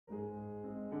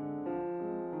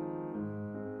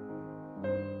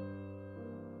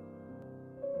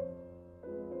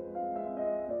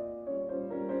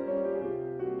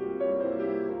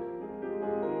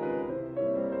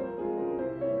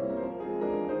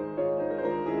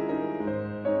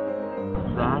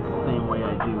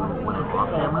when I'm off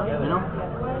camera, you know?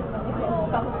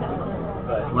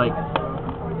 Like,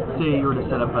 say you were to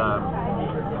set up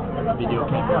a video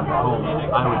camera at home,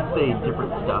 I would say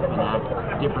different stuff and act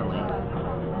differently,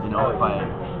 you know, if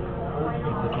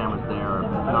the camera's there or if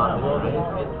it's not there.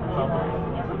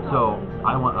 So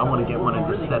I want to get one and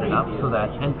just set it up so that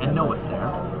and know it's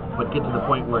there, but get to the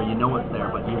point where you know it's there,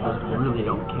 but you just really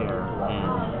don't care,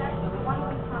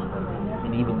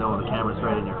 and even though the camera's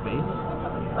right in your face,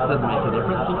 it doesn't make a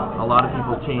difference, you know. A lot of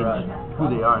people change who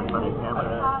they are in front of your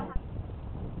camera.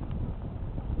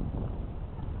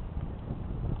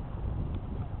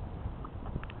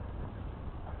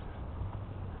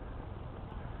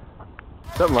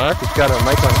 What's up, Mark? It's got a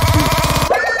mic on speed.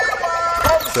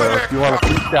 So if you want to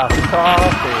freestyle talk,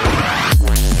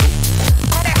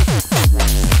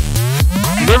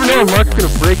 you never know when Mark's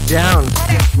gonna break down.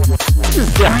 Look at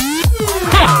this guy.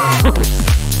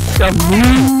 Got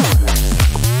move.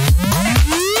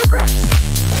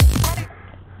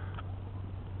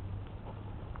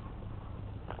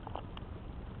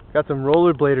 Got some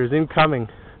rollerbladers incoming.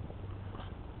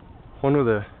 One with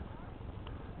a...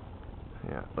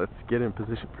 Yeah, let's get in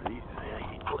position for these blades.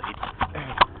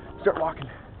 Start walking.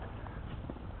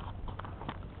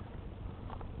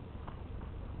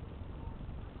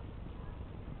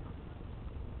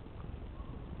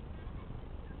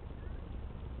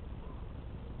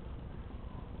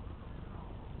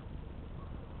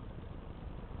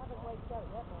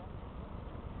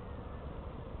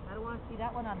 I don't want to see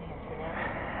that one on the internet.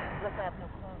 Unless I have no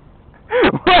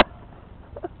clothes. What?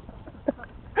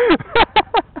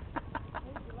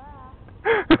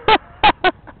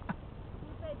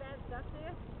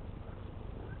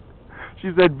 She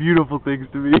said beautiful things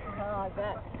to me. Oh, I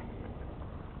bet.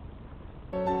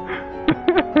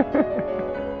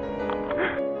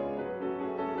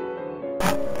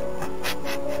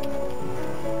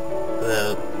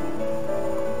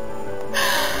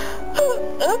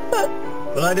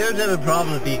 Well, I don't have a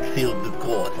problem with being filmed, of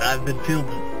course. I've been filmed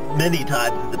many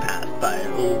times in the past by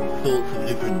all sorts of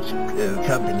different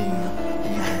companies,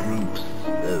 groups,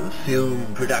 film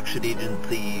production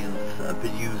agencies. I've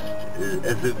been used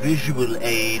as a visual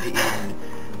aid in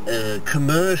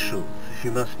commercials, if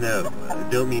you must know. I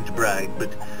don't mean to brag,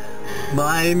 but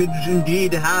my image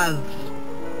indeed has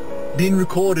been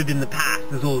recorded in the past,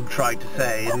 is all I'm trying to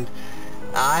say, and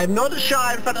I'm not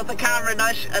shy in front of the camera, and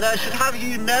I should have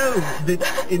you know that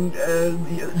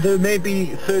there may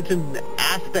be certain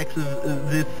aspects of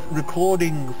this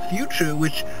recording's future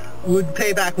which would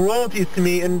pay back royalties to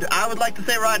me, and I would like to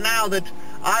say right now that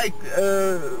I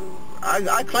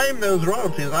claim those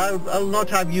royalties. I will not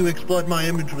have you exploit my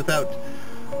image without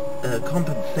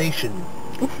compensation.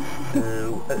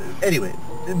 Anyway,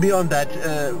 beyond that,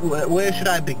 where should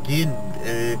I begin?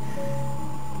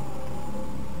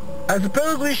 I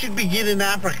suppose we should begin in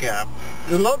Africa.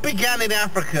 A lot began in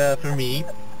Africa for me.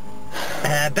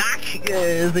 Back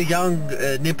as a young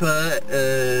nipper,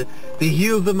 the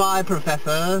heels of my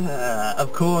professor,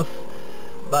 of course,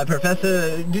 my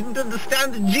professor didn't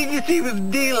understand the genius he was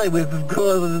dealing with, of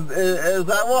course, as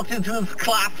I walked into his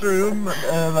classroom,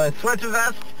 my sweater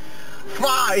vest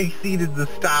far exceeded the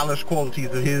stylish qualities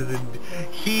of his, and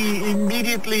he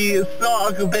immediately saw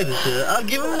a competitor. I'll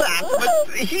give him that,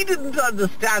 but he didn't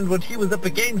understand what he was up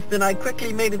against, and I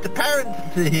quickly made it apparent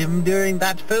to him during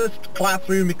that first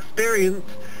classroom experience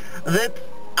that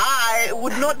I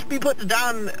would not be put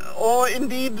down or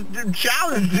indeed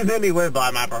challenged in any way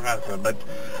by my professor. But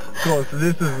of course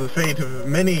this is the fate of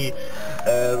many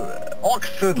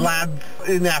Oxford lads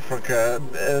in Africa.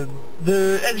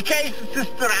 The education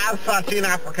system as such in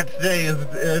Africa today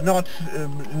is not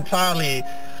entirely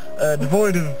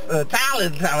devoid of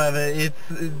talent, however.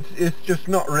 It's just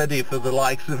not ready for the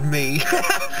likes of me.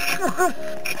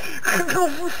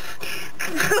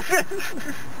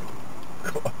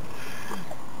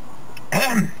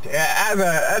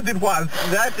 As it was,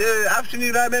 that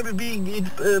afternoon I remember being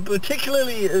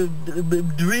particularly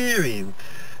dreary.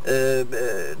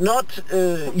 Not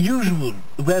usual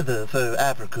weather for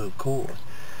Africa, of course.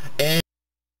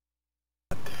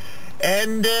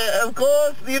 And of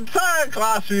course, the entire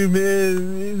classroom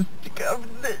is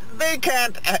they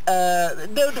can't,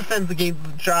 no defense against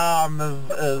the charm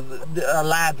of a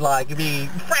lad like me,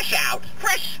 fresh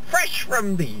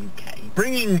from the UK,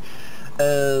 bringing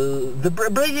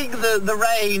the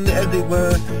rain, as it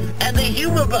were, and the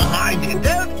humour behind it.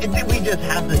 Don't we just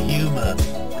have the humour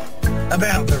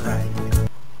about the rain?